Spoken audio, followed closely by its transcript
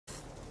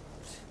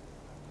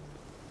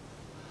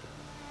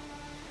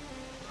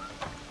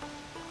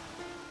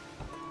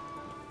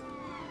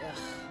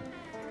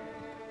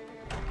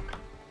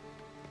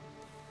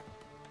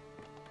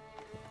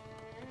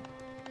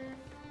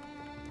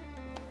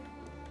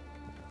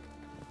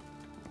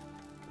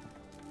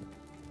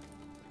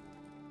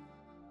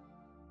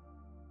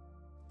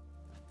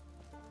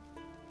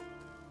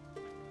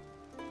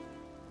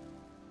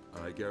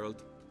Aye, Geralt.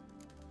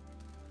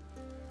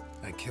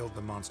 I killed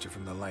the monster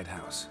from the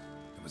lighthouse.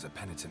 It was a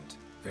penitent,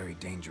 very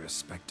dangerous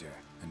specter,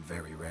 and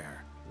very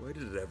rare. Why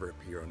did it ever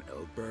appear on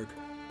Eldberg?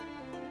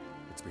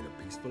 It's been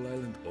a peaceful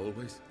island,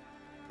 always.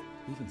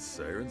 Even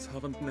sirens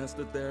haven't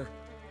nested there.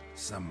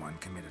 Someone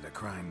committed a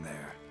crime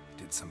there.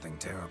 Did something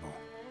terrible.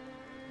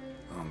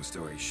 Long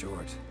story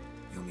short,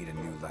 you'll need a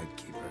new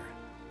lightkeeper.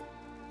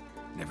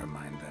 Never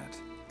mind that.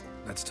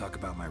 Let's talk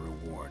about my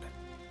reward.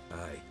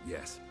 Aye,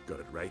 yes, got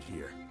it right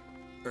here.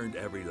 Earned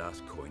every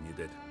last coin you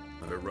did.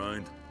 And a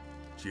round.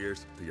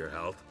 Cheers to your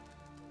health.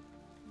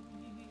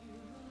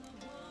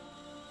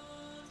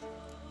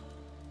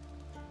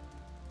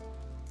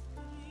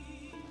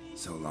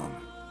 So long.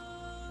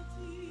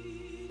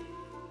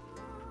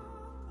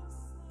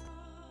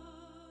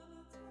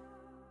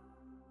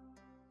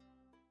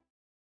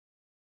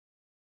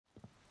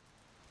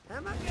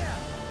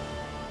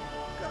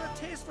 Got a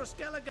taste for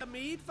Skellige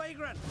mead,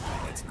 vagrant?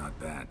 It's not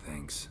bad,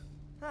 thanks.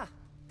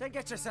 Then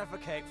get yourself a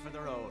cake for the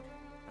road.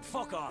 And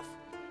fuck off.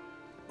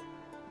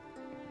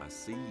 I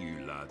see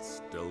you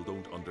lads still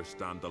don't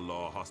understand the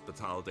law of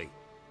hospitality.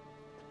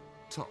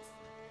 Tough.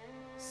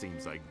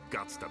 Seems like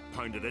guts to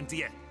pound it into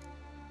you.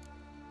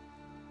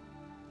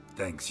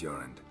 Thanks,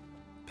 Jorund.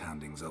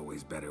 Pounding's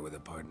always better with a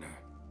partner.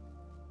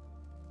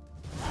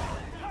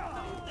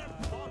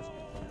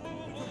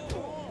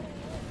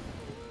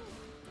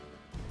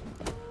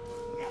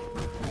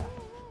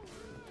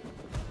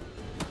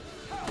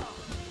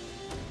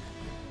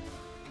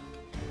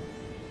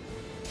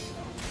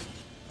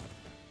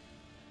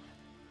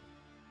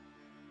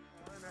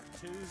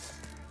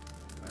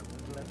 I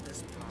won't let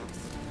this pass.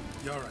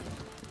 Jorund.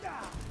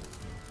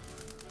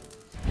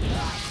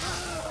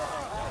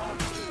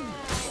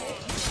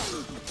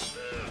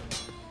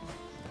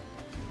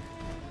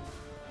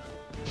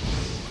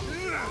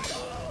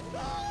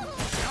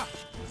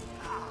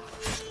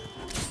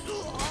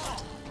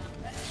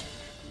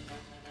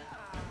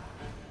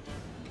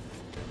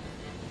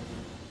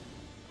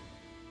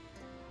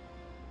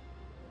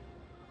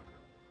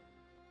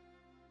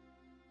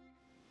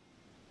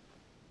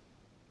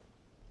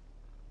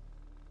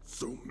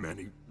 So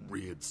many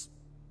raids.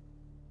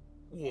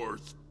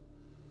 Wars.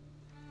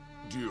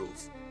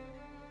 Duels.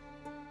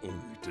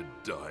 Only to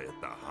die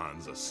at the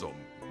hands of some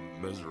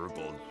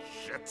miserable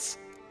shits.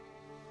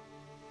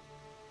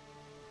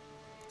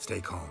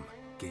 Stay calm.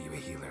 Get you a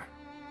healer.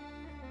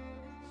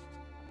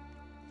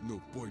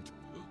 No point.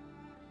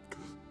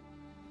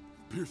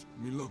 Pierced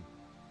me lung.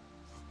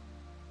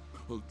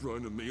 I'll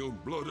drown in my own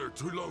blood ere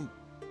too long.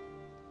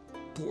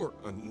 Pour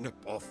a nip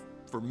off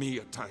for me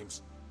at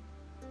times.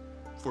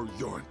 For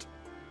Jorund,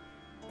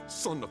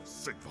 son of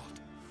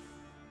Sigvald,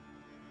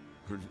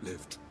 who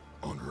lived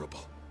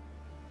honorable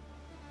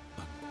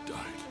and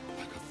died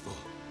like a fool.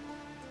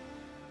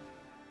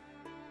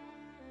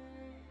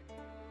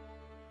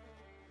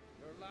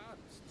 Your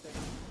lads,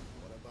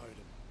 What about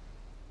him?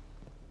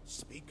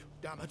 Speak,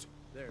 damn it.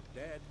 they're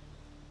dead.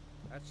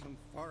 At some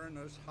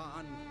foreigner's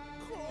hand.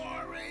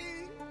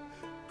 Corey!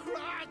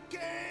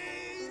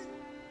 Kraken!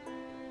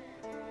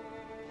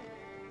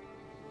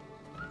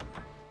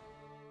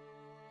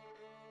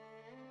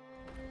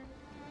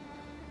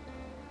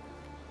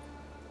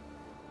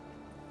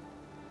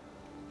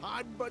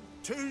 Had but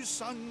 2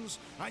 sons,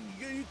 and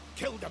you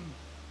killed them.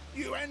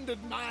 You ended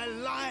my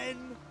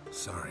line.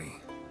 Sorry,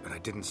 but I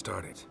didn't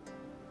start it.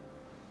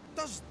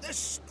 Does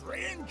this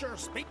stranger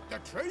speak the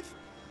truth?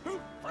 Who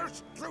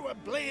first drew a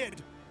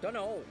blade?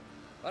 Dunno.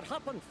 It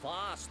happened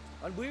fast,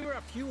 and we were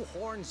a few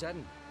horns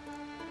in.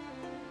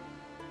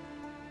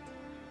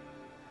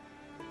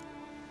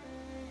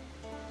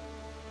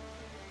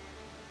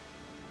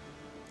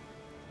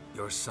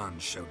 Your son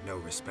showed no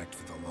respect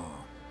for the law.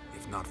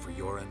 If not for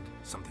Jorund,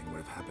 something would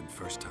have happened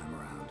first time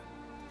around.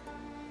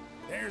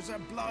 There's a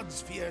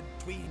blood's feud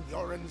between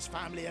Jorund's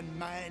family and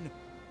mine.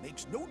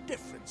 Makes no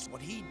difference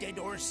what he did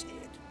or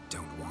said.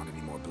 Don't want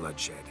any more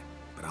bloodshed,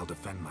 but I'll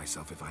defend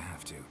myself if I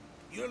have to.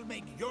 You'll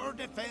make your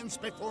defense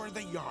before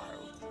the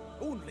Jarl.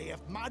 Only if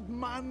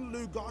Madman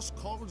Lugos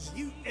calls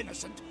you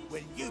innocent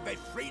will you be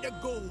free to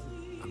go.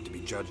 I'm to be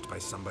judged by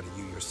somebody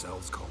you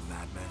yourselves call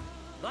madman?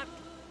 That,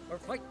 or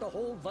fight the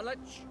whole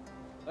village.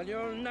 And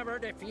you'll never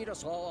defeat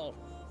us all.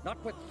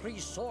 Not with 3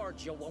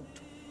 swords, you won't.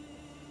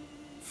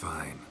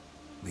 Fine.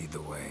 Lead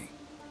the way.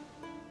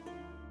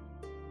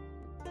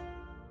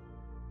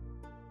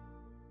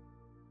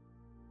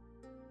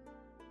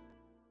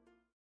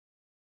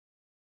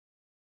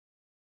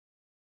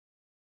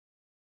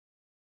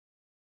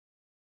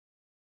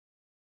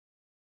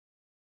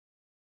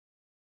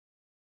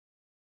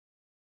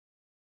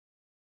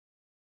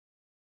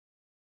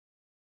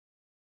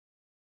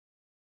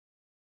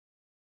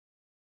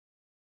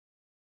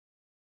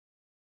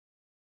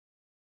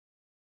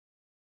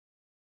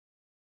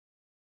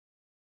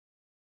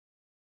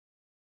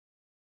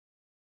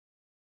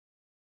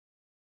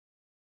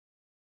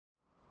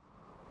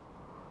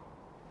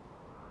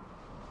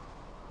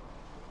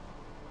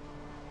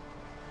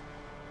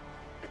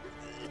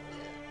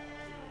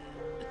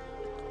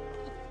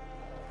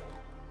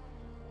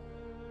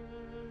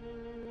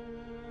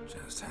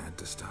 Just had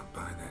to stop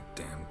by that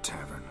damn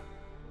tavern.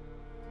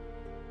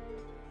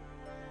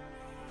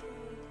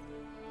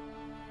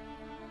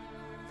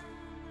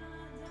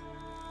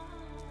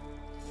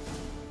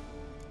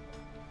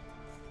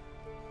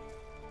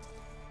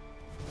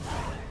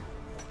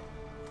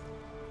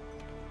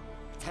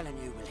 Telling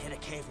you, we'll hit a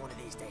cave one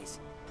of these days.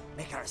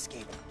 Make our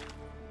escape.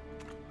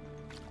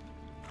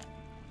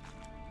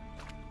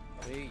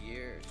 3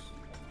 years.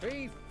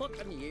 3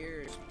 fucking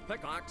years.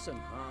 Pickaxe in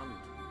hand.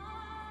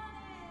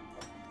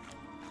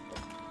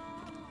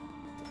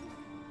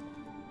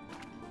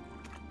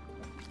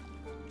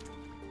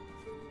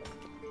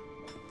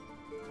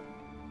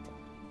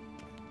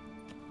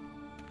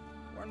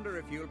 Wonder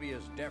if you'll be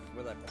as deft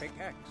with a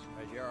pickaxe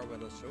as you are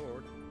with a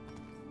sword.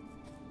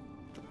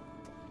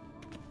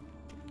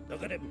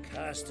 Look at him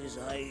cast his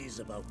eyes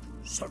about,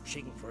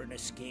 searching for an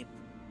escape.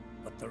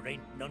 But there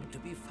ain't none to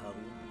be found.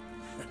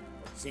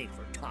 Save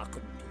for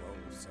talking to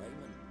old Simon.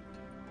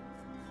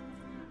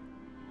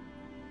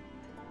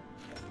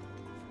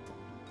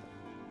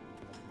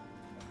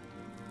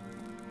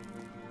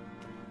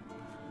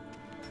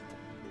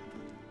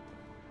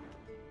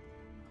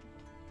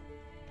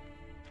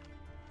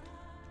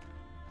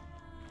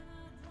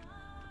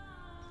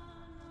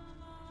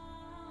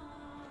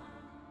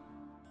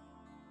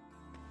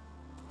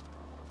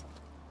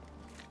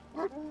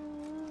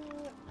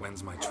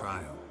 When's my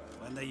trial?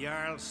 When the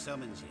Jarl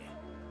summons you.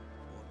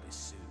 Won't be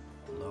soon.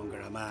 The longer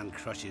a man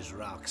crushes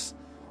rocks,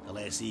 the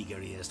less eager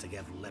he is to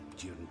give lip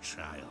during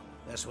trial.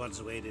 This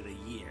one's waited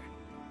a year.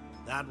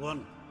 That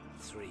one,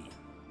 3.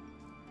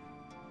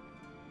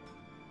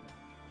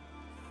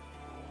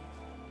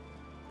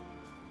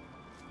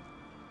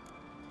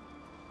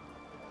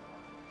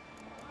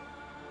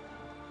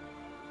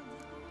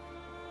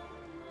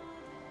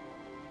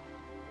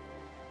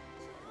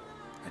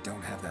 I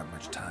don't have that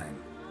much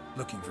time.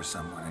 Looking for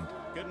someone and...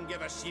 Couldn't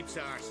give a sheep's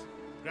arse.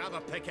 Grab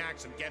a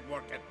pickaxe and get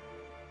working.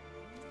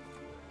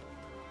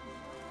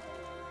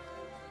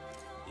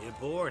 You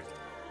bored?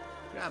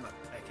 Grab a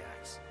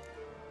pickaxe.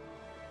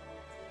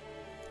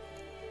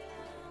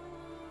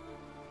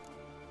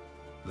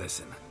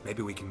 Listen,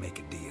 maybe we can make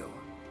a deal.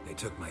 They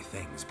took my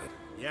things, but...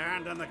 You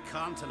aren't on the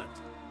continent.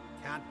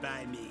 Can't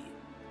buy me.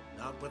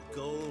 Not with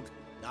gold,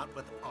 not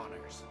with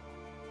honors.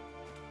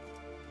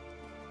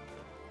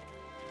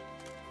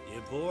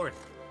 You bored?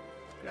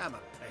 Grab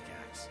a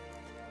pickaxe.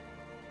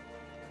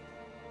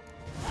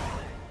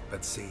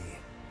 But see,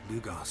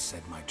 Lugos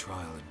said my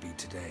trial would be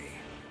today.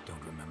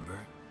 Don't remember?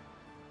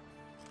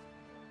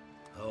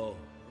 Oh,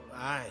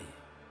 aye.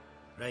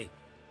 Right.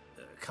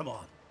 Come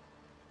on.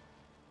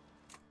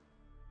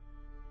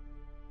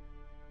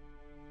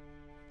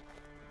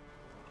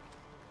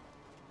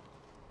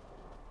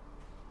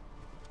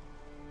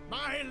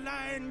 My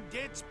line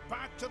dates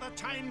back to the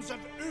times of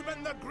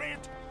Ubin the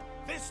Great.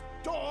 This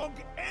dog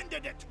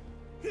ended it.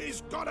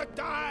 He's gotta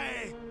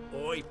die.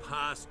 I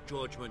pass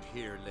judgment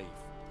here, Leif.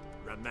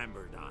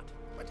 Remember that.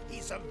 But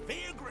he's a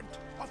vagrant,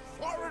 a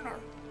foreigner.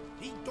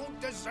 He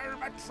don't deserve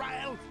a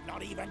trial,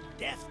 not even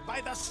death by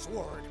the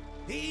sword.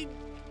 He...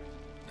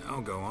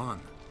 No, go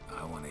on.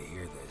 I want to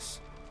hear this.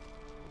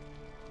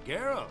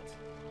 Geralt,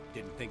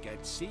 didn't think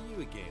I'd see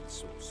you again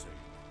so soon.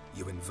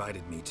 You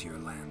invited me to your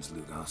lands,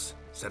 Lugos.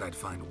 Said I'd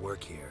find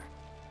work here.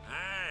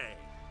 Aye,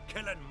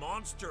 killing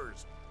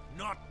monsters,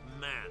 not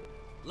man.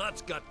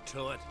 Let's get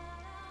to it.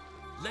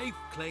 Leif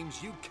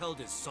claims you killed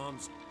his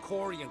sons,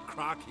 Corey and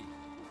Crocky.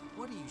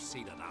 What do you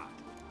see to that?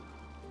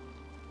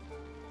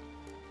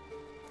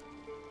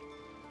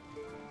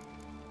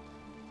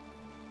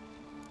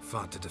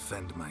 Fought to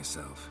defend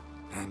myself,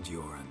 and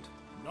Jorund.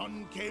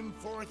 None came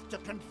forth to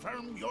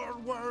confirm your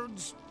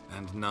words.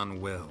 And none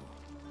will.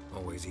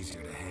 Always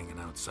easier to hang an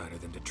outsider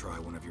than to try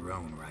one of your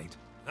own, right?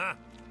 Huh?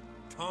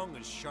 Tongue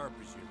as sharp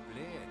as your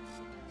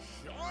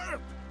blades.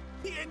 Sharp?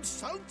 He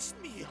insults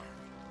me.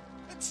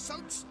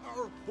 Insults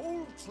our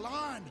whole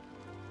clan.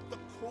 The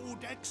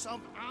Codex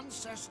of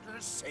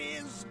Ancestors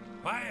says...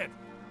 Quiet!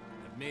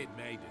 I've made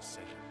my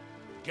decision.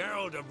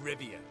 Geralt of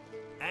Rivia,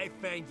 I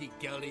find you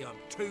guilty on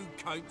 2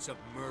 counts of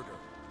murder.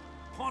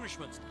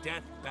 Punishment's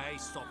death by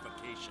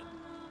suffocation.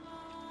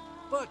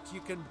 But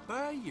you can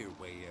buy your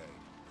way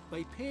out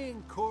by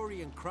paying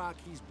Corey and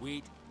Crocky's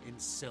weight in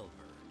silver.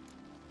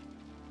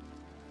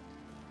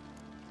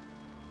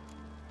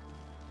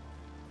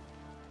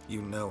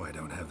 You know I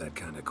don't have that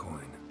kind of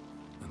coin.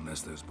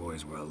 Unless those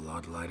boys were a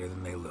lot lighter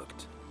than they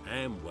looked.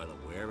 I'm well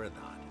aware of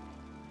that.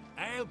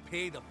 I'll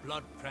pay the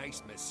blood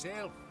price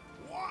myself.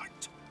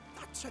 What?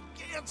 That's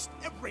against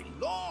every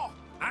law.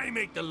 I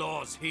make the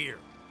laws here.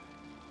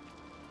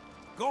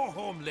 Go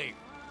home, Leif,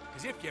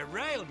 because if you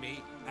rile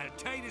me, I'll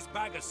tie this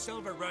bag of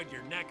silver round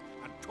your neck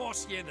and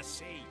toss you in the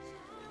sea.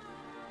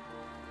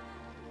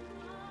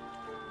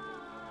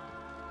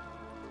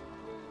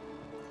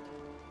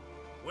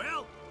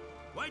 Well,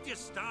 why'd you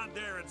stand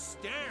there and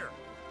stare?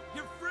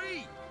 You're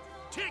free!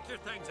 Take your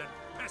things and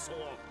piss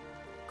off!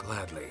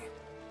 Gladly.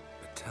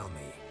 But tell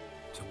me,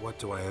 to what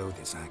do I owe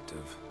this act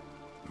of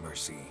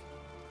mercy?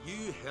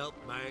 You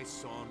helped my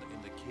son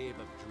in the Cave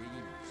of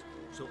Dreams,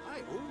 so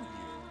I owe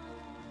you.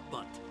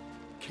 but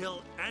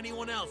kill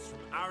anyone else from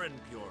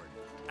Arenfjord,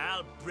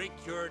 I'll break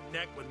your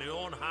neck with my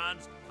own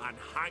hands and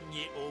hang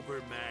ye over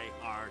my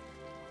hearth.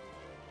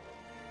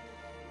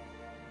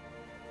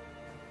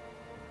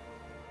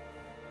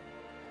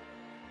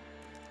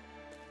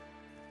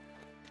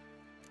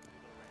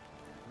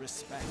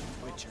 Respect,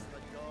 Witcher.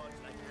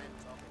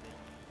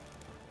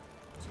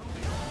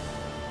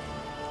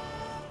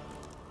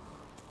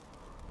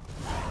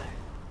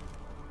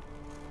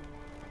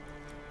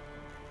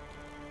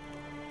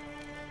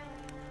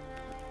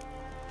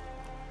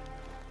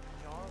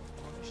 Jarl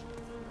punished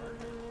for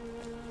murder?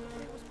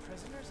 It was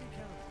prisoners he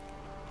killed.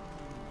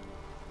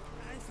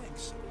 I think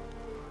so.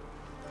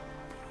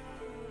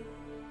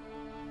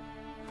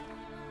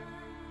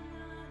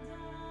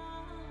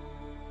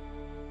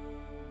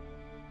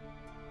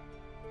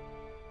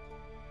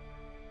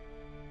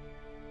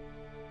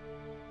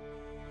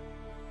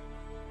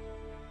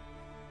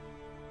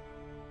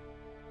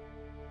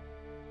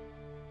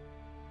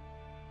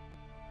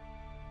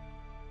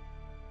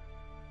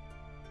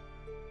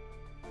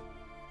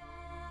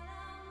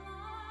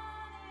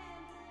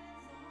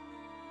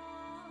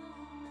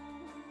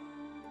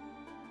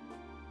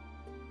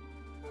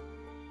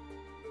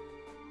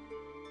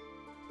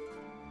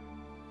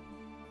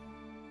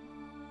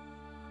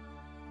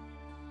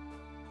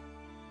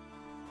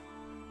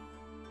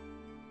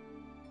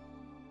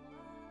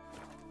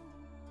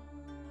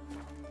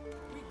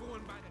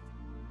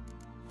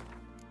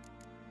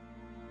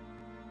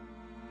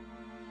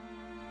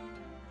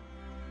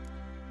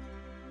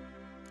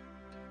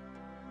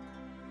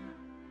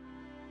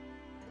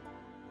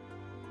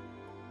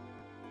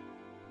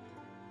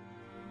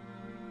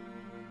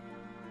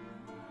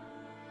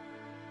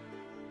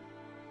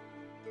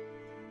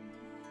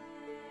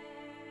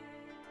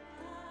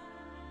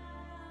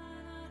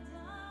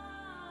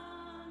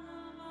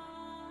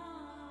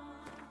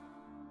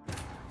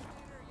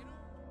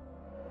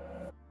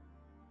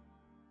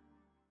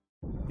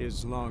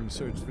 His long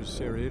search for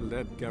Ciri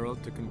led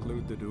Geralt to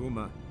conclude that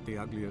Uma, the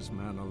ugliest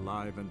man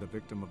alive and the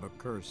victim of a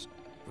curse,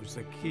 was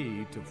the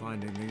key to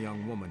finding the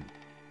young woman.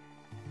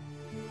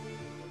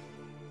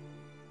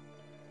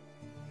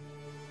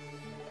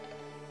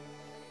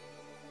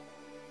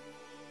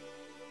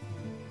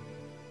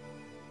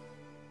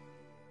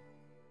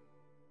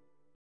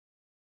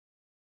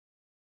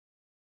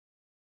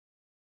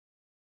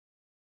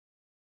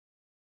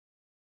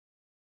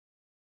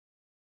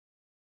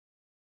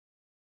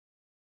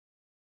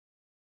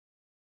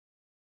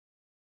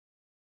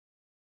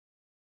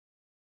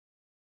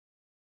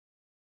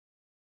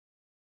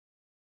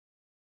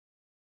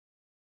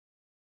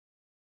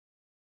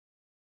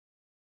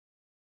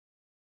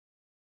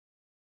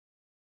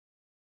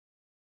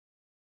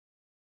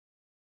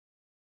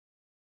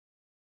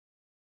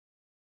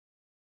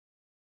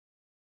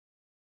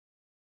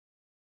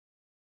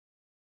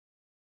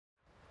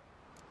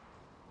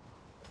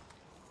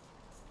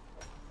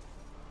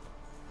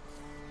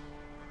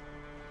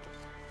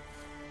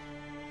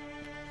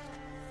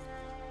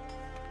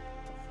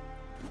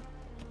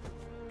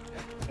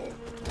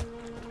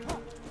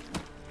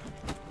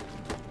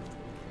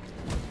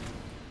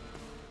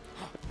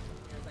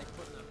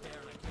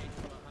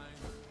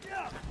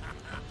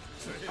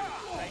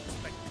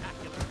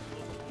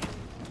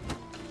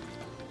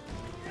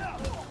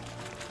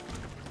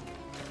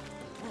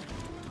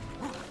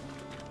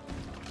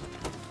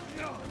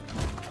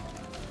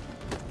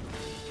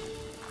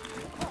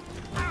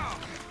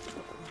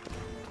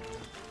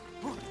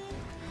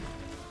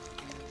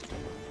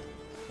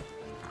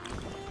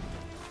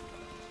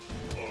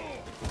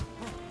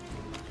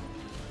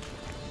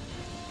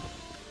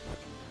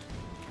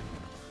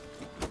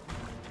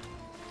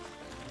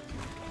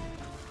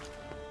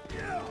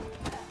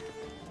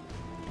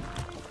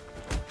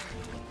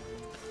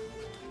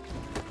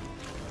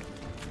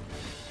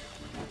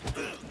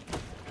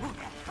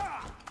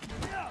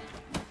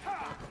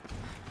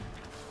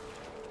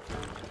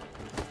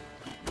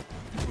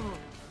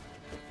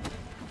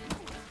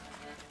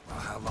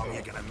 How long are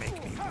you gonna make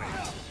me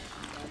wait?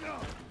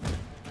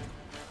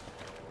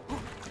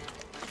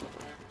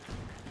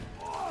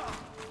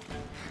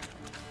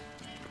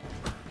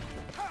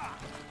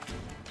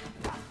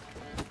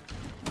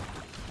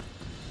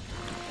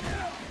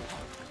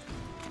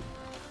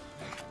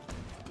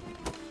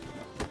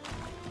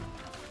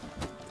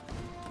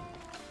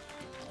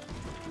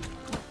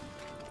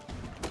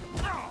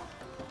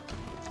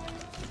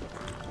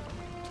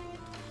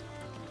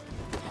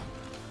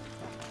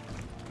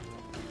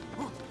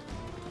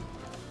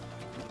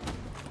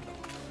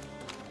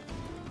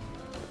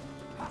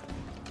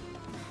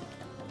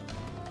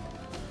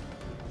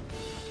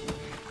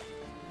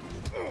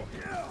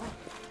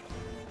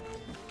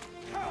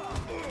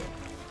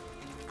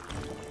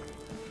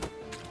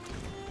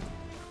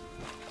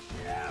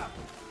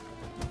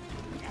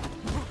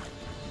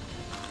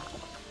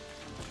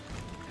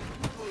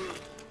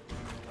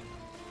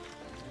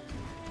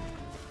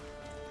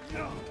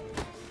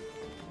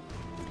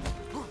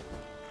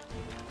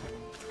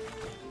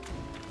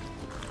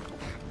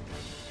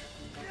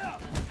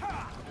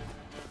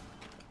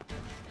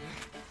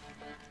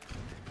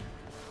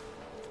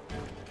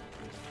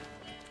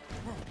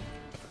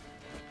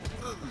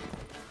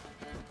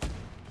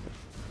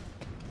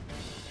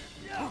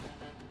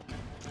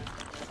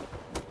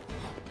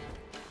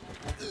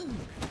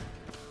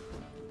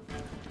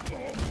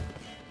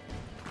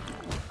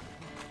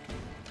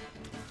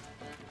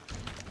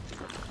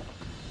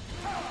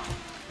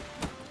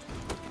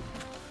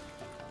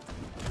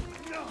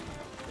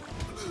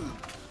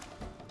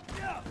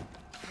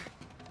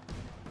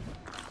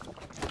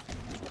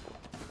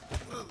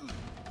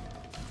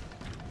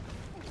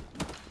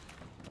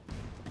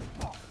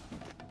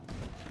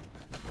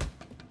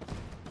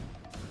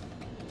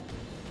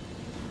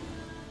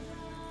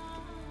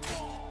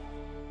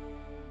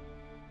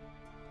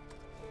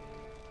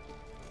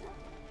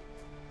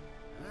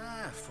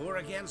 4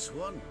 against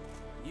 1.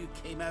 You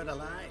came out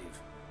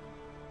alive.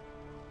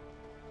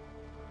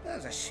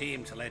 That's a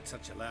shame to let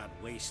such a lad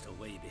waste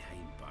away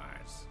behind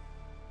bars.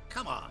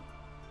 Come on.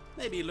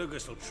 Maybe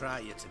Lucas will try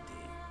you today.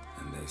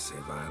 And they say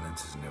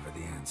violence is never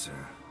the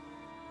answer.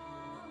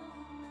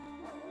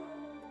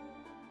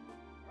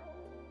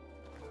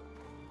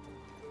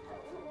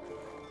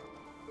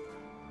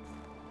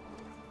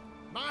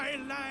 My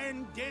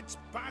line dates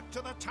back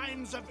to the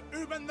times of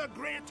Uben the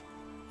Great.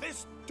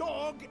 This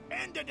dog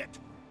ended it.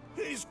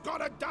 He's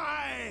gotta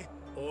die.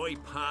 I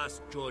pass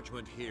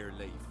judgment here,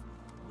 Leif.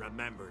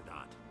 Remember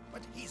that.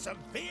 But he's a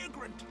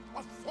vagrant,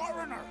 a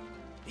foreigner.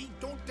 He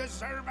don't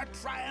deserve a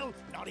trial,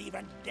 not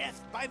even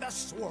death by the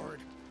sword.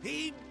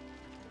 He...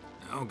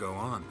 Now go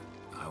on.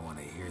 I want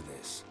to hear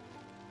this.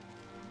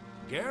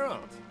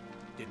 Geralt,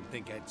 didn't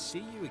think I'd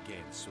see you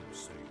again so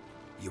soon.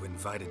 You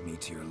invited me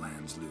to your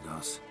lands,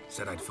 Lugos.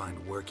 Said I'd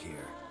find work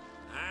here.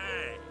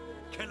 Aye,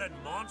 killing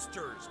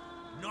monsters,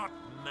 not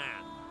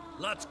man.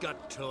 Let's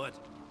get to it.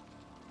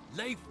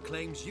 Leif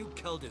claims you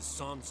killed his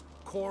sons,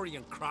 Corey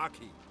and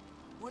Crocky.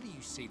 What do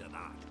you see to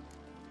that?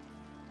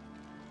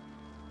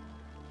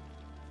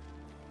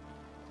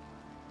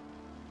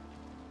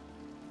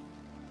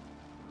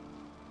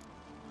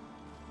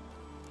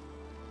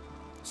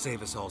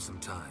 Save us all some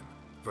time.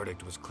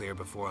 Verdict was clear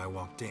before I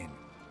walked in.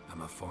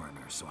 I'm a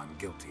foreigner, so I'm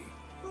guilty.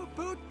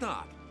 About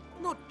that,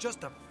 not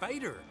just a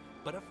fighter,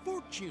 but a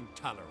fortune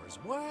teller as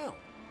well.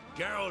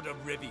 Geralt of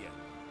Rivia,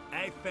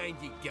 I find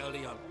you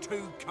guilty on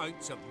 2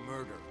 counts of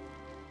murder.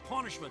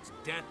 Punishment's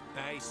death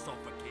by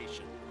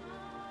suffocation.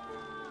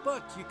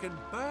 But you can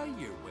buy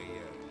your way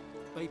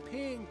out by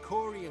paying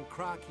Corey and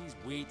Crocky's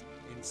weight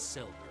in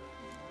silver.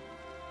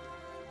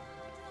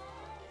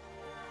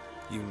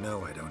 You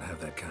know I don't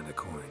have that kind of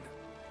coin.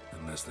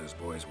 Unless those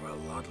boys were a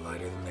lot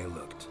lighter than they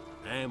looked.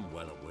 I'm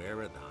well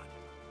aware of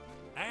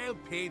that. I'll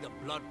pay the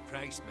blood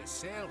price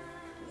myself.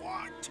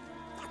 What?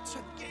 That's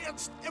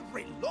against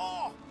every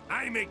law.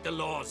 I make the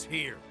laws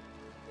here.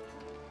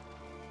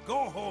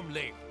 Go home,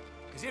 Leif.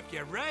 Because if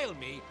you rile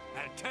me,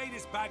 I'll tie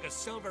this bag of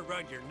silver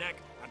round your neck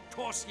and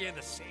toss you in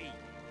the sea.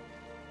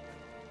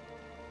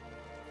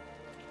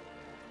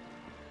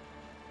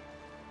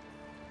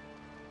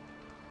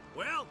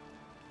 Well,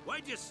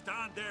 why'd you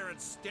stand there and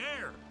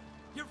stare?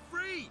 You're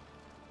free!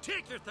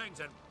 Take your things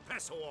and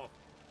piss off!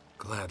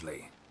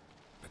 Gladly.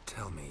 But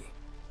tell me,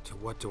 to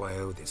what do I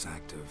owe this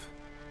act of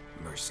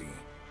mercy?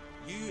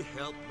 You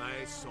helped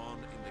my son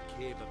in the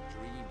Cave of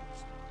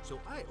Dreams, so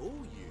I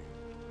owe you.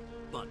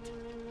 But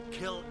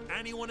kill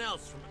anyone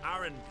else from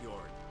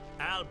Arenfjord,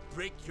 I'll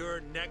break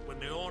your neck with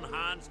my own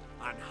hands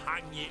and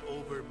hang you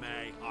over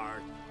my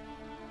hearth.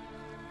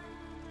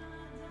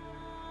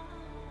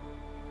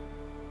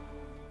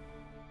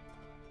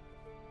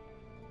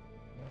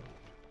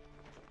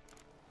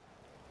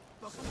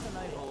 Something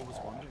I've always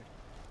wondered.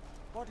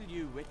 What do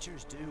you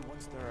witchers do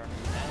once there are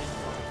men in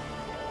front of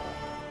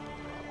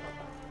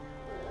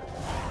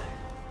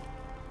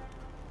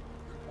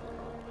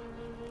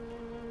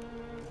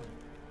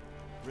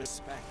you?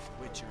 Respect,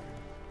 witcher.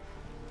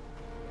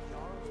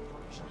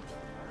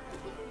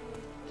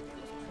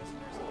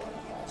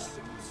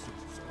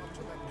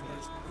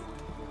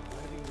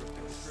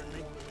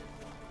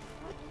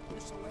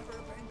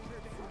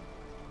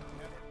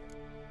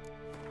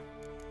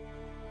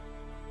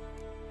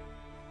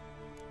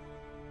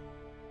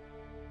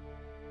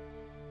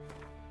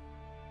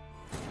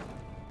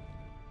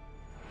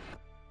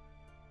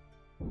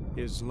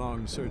 His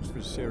long search for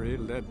Ciri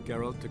led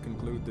Geralt to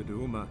conclude that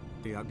Uma,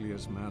 the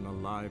ugliest man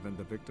alive and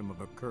the victim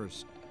of a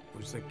curse,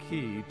 was the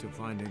key to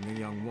finding the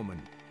young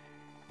woman.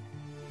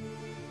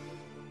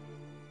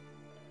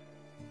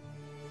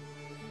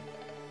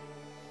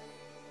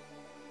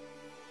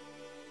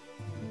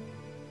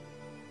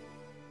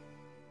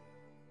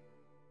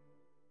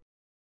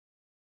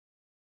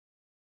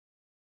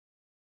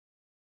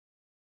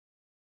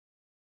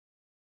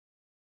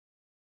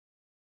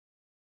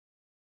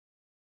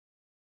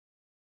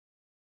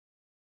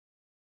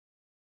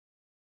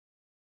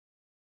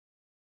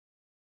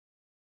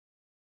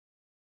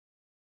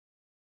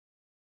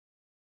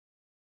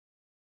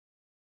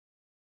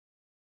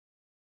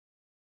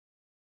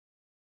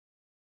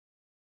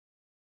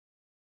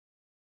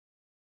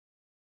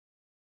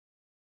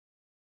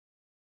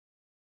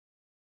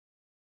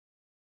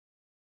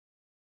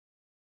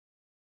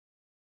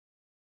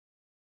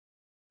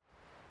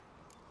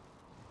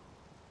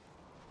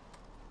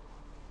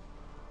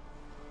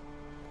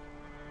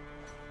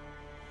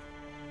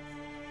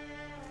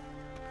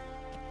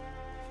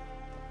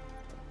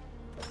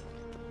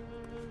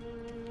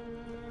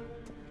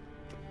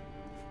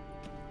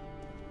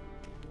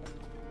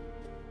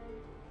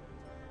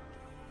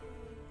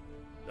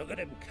 Look at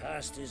him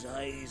cast his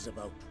eyes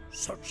about,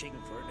 searching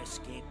for an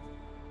escape,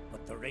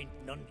 but there ain't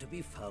none to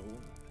be found,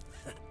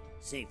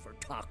 save for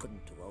talking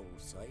to old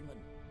Simon.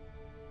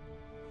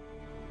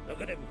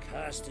 Look at him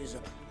cast his...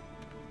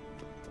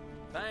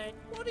 Fine,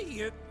 what are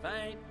you...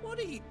 Fine, what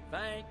are you...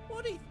 Fine,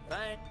 what are you...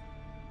 Fine.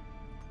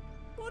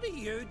 What are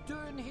you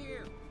doing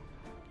here?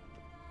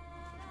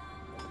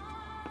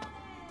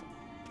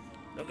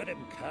 Look at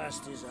him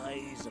cast his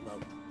eyes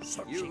about,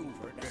 searching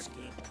for an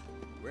escape.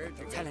 Where'd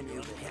you I'm get telling you,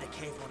 your we'll hit a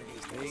cave one of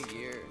these days. 3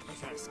 years.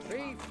 Make our escape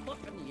 3 on.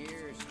 fucking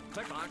years.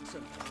 Click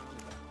oxen.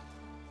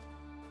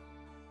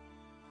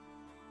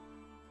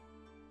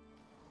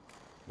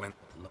 When...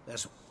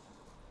 This...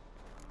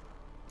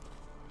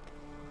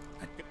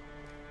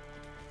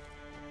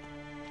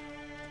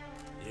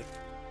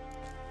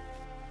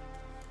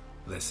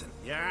 Listen.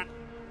 Yeah? I'm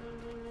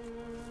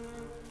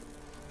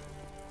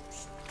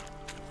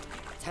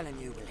telling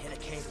you, we'll hit a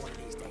cave one of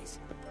these days.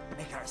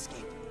 Make our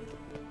escape.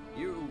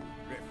 You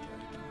drifter.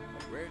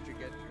 Where'd you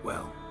get your...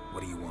 Well,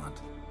 what do you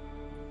want?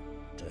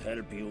 To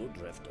help you,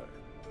 Drifter.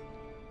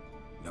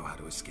 Know how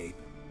to escape?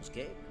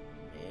 Escape?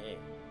 Yeah.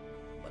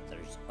 But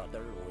there's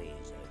other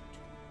ways out.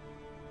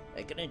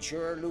 I can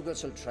ensure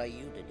Lucas will try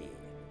you today.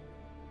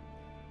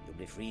 You'll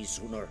be free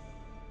sooner,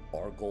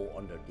 or go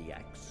under the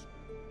axe.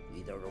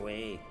 Either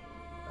way,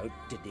 out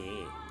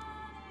today.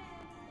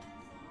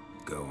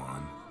 Go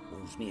on.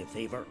 Owes me a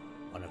favor,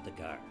 one of the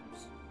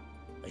guards.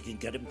 I can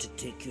get him to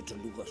take you to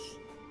Lucas.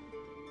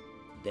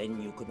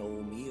 Then you can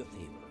owe me a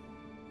favor.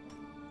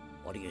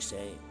 What do you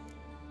say?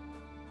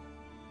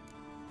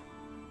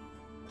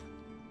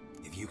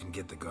 If you can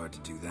get the guard to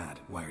do that,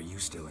 why are you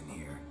still in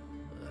here?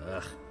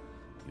 Ugh,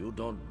 you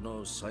don't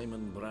know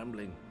Simon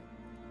Brambling.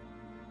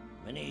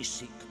 Many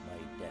seek my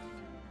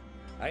death.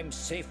 I'm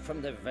safe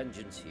from the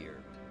vengeance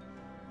here.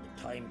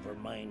 The time for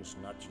mine's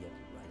not yet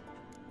ripe.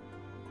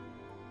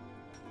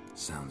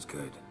 Sounds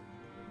good.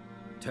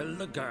 Tell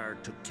the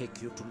guard to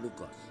take you to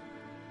Lucas.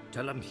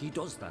 Tell him he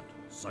does that.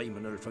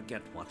 Simon will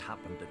forget what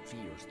happened at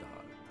Fearsdal.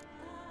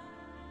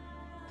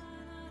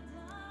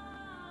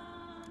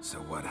 So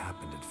what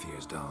happened at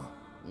Fearsdal?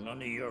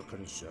 None of your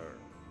concern.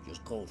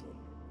 Just go to him.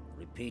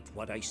 Repeat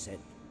what I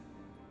said.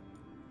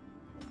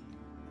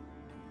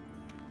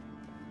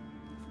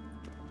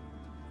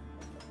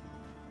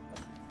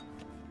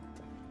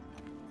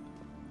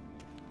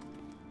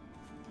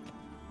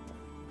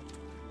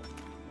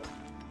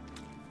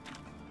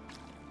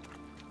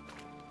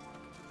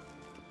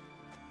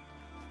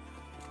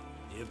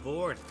 You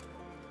bored?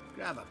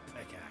 Grab a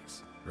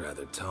pickaxe.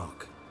 Rather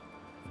talk.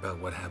 About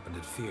what happened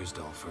at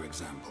Fearsdal, for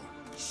example.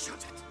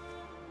 Shut it!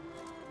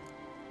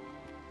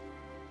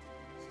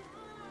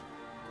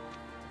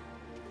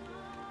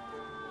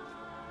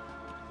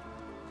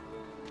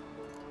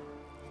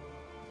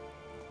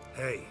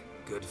 Hey,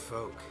 good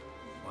folk.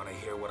 Want to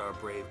hear what our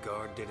brave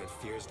guard did at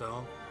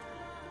Fearsdal?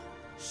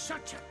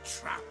 Shut your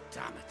trap,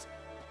 damn it!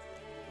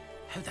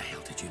 How the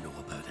hell did you know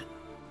about it?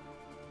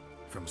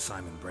 From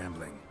Simon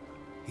Brambling.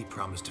 He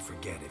promised to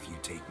forget if you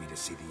take me to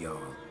see the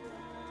Jarl.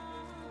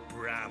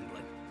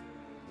 Brambling.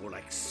 More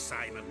like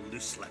Simon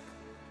Looselip.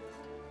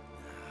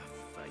 Ah,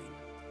 fine.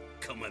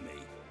 Come with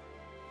me.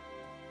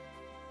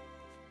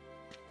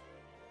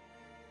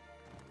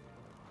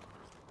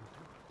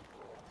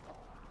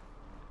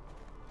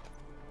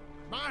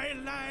 My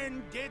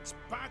line dates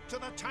back to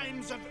the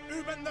times of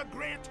Uben the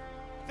Great.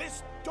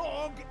 This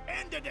dog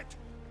ended it.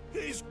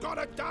 He's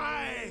gotta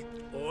die.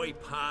 I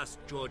pass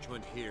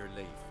judgment here,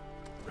 Leif.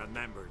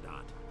 Remember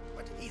that.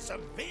 But he's a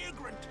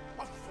vagrant,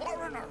 a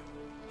foreigner.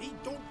 He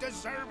don't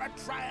deserve a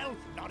trial,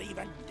 not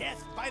even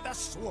death by the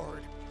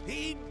sword.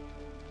 He...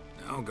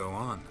 Now go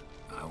on.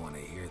 I want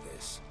to hear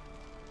this.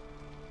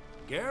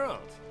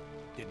 Geralt,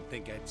 didn't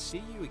think I'd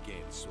see you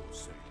again so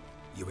soon.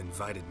 You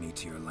invited me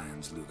to your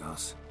lands,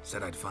 Lugos.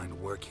 Said I'd find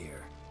work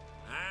here.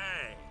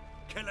 Aye,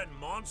 killing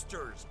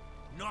monsters,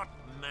 not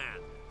man.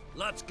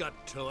 Let's get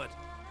to it.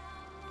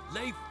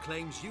 Leif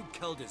claims you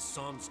killed his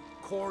sons,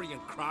 Corey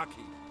and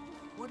Crocky.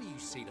 What do you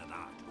see to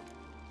that?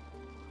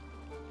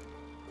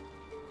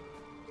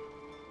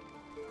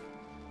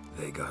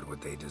 They got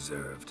what they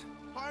deserved.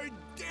 How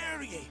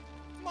dare ye?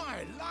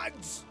 My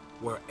lads!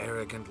 We're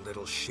arrogant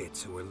little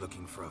shits who were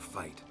looking for a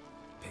fight.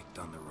 Picked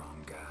on the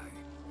wrong guy.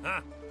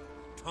 Huh?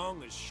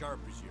 Tongue as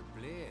sharp as your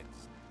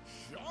blades.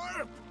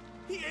 Sharp?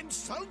 He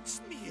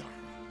insults me.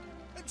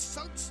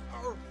 Insults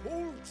our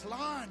whole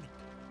clan.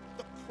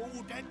 The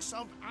Codex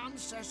of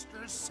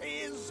Ancestors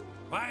says...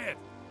 Quiet!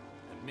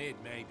 I've made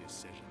my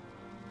decision.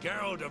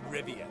 Geralt of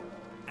Rivia,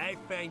 I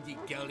find ye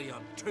guilty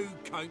on 2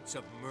 counts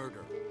of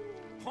murder.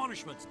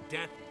 Punishment's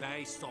death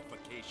by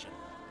suffocation.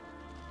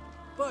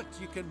 But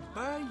you can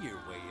buy your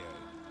way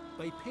out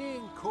by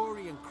paying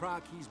Corey and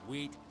Crocky's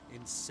weight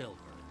in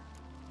silver.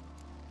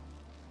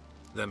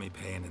 Let me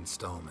pay in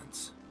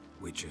installments.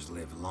 Witchers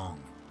live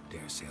long.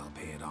 Dare say I'll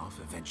pay it off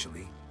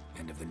eventually.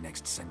 End of the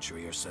next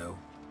century or so.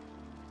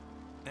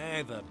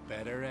 I've a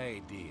better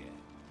idea.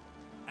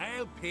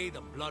 I'll pay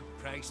the blood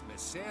price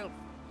myself.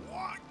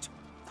 What?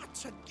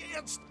 That's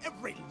against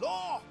every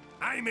law.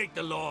 I make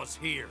the laws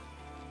here.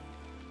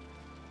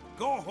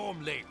 Go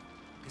home, Leif,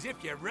 because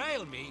if you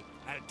rile me,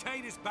 I'll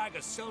tie this bag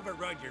of silver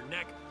round your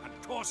neck and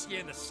toss you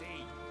in the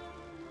sea.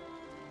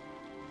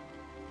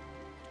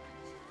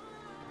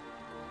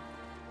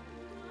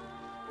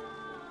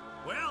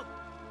 Well,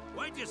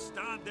 why'd you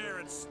stand there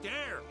and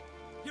stare?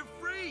 You're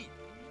free!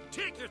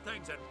 Take your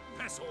things and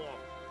piss off!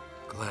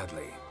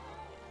 Gladly.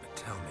 But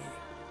tell me,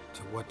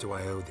 to what do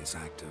I owe this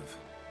act of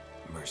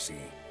mercy.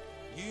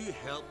 You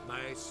helped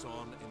my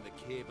son in the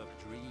Cave of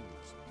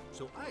Dreams,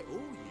 so I owe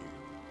you.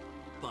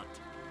 But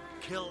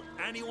kill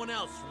anyone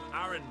else from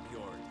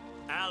Arenbjorn,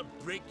 I'll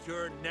break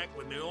your neck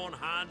with my own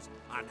hands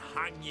and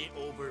hang ye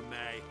over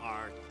my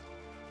hearth.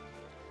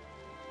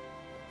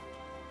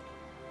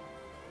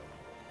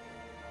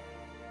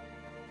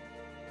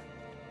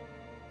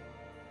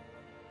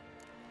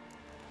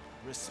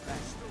 Respect,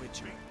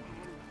 Witcher.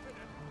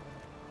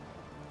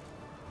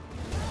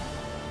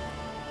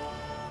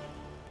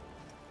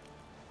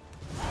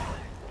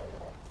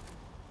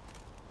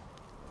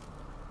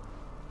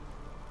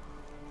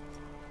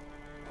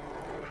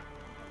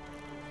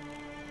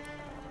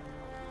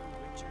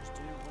 Witchers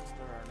do once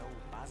there are no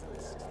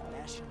basilisks,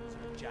 neshians,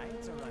 or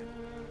giants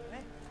around.